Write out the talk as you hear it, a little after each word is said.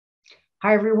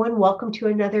Hi, everyone. Welcome to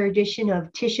another edition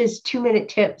of Tisha's 2 Minute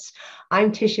Tips.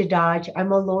 I'm Tisha Dodge.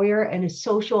 I'm a lawyer and a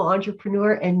social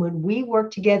entrepreneur. And when we work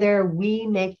together, we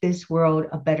make this world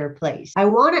a better place. I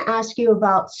want to ask you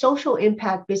about social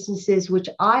impact businesses, which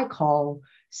I call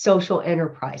social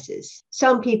enterprises.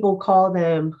 Some people call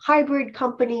them hybrid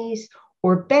companies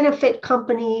or benefit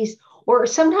companies, or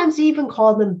sometimes even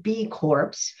call them B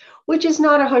Corps, which is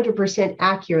not 100%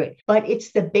 accurate, but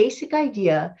it's the basic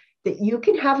idea that you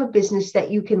can have a business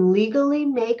that you can legally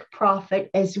make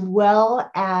profit as well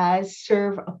as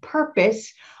serve a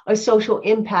purpose, a social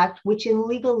impact, which in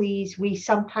legalese we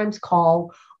sometimes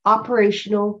call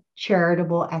operational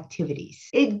charitable activities.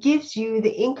 It gives you the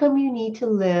income you need to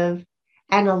live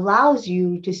and allows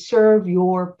you to serve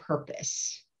your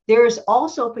purpose. There is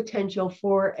also potential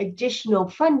for additional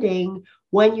funding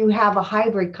when you have a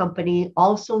hybrid company,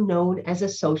 also known as a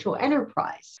social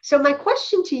enterprise. So my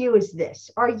question to you is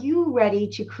this: are you ready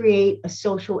to create a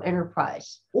social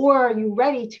enterprise? Or are you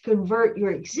ready to convert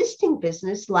your existing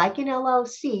business, like an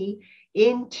LLC,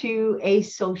 into a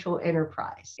social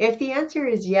enterprise? If the answer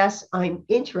is yes, I'm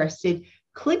interested.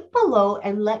 Click below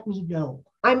and let me know.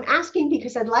 I'm asking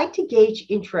because I'd like to gauge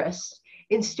interest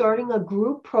in starting a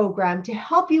group program to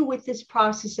help you with this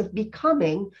process of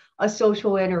becoming a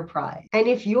social enterprise. And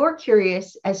if you're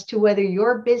curious as to whether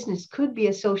your business could be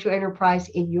a social enterprise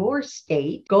in your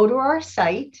state, go to our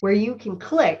site where you can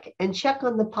click and check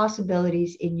on the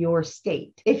possibilities in your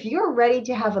state. If you're ready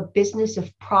to have a business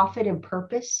of profit and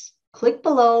purpose, click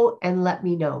below and let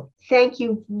me know. Thank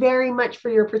you very much for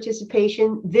your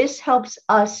participation. This helps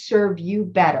us serve you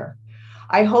better.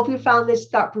 I hope you found this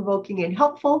thought-provoking and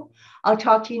helpful. I'll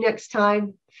talk to you next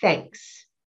time. Thanks.